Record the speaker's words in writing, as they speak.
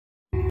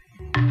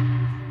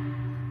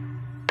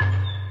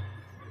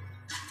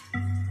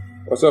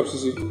What's up,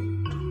 Sissy?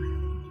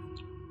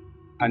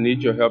 I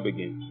need your help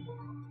again.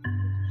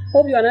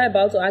 Hope you are not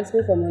about to ask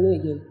me for money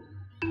again.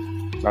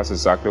 That's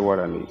exactly what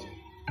I need.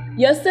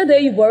 Yesterday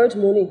you borrowed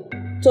money.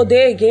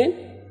 Today again?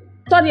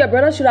 Thought your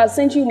brother should have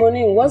sent you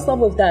money. What's up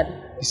with that?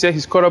 He said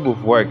he's caught up with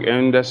work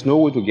and there's no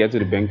way to get to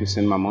the bank to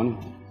send my money.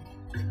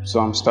 So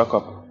I'm stuck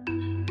up.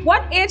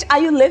 What age are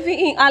you living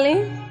in,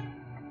 Aline?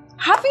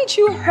 Haven't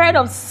you heard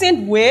of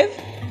SendWave?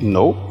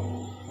 No.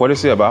 What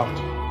is it about?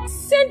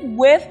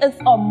 SendWave is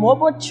a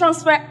mobile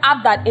transfer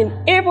app that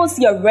enables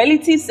your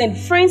relatives and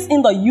friends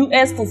in the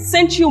US to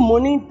send you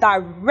money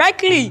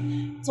directly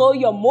to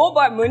your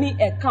mobile money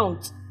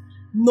account.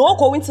 No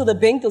going to the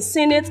bank to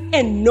send it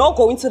and no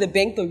going to the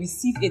bank to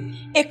receive it.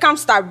 It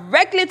comes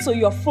directly to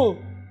your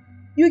phone.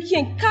 You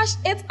can cash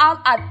it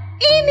out at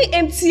any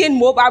MTN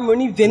mobile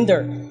money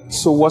vendor.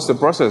 So what's the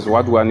process?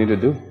 What do I need to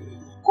do?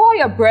 Call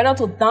your brother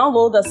to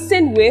download the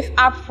SendWave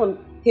app from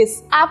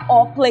his App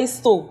or Play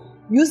Store.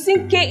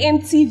 Using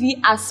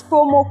KMTV as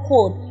promo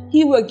code,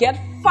 he will get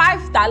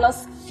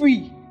 $5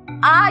 free.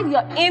 Add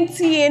your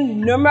MTN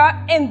number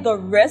and the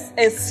rest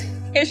is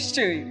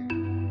history.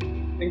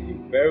 Thank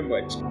you very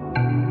much.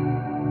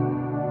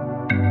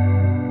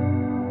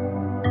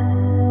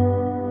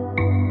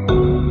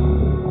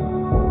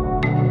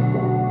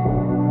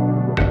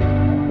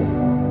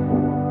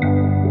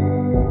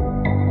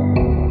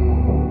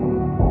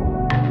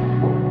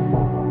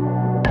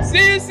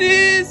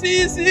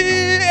 See,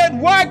 it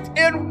worked.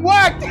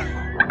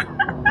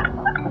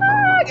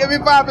 Give me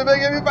 5, baby,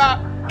 give me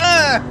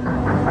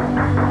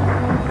 5.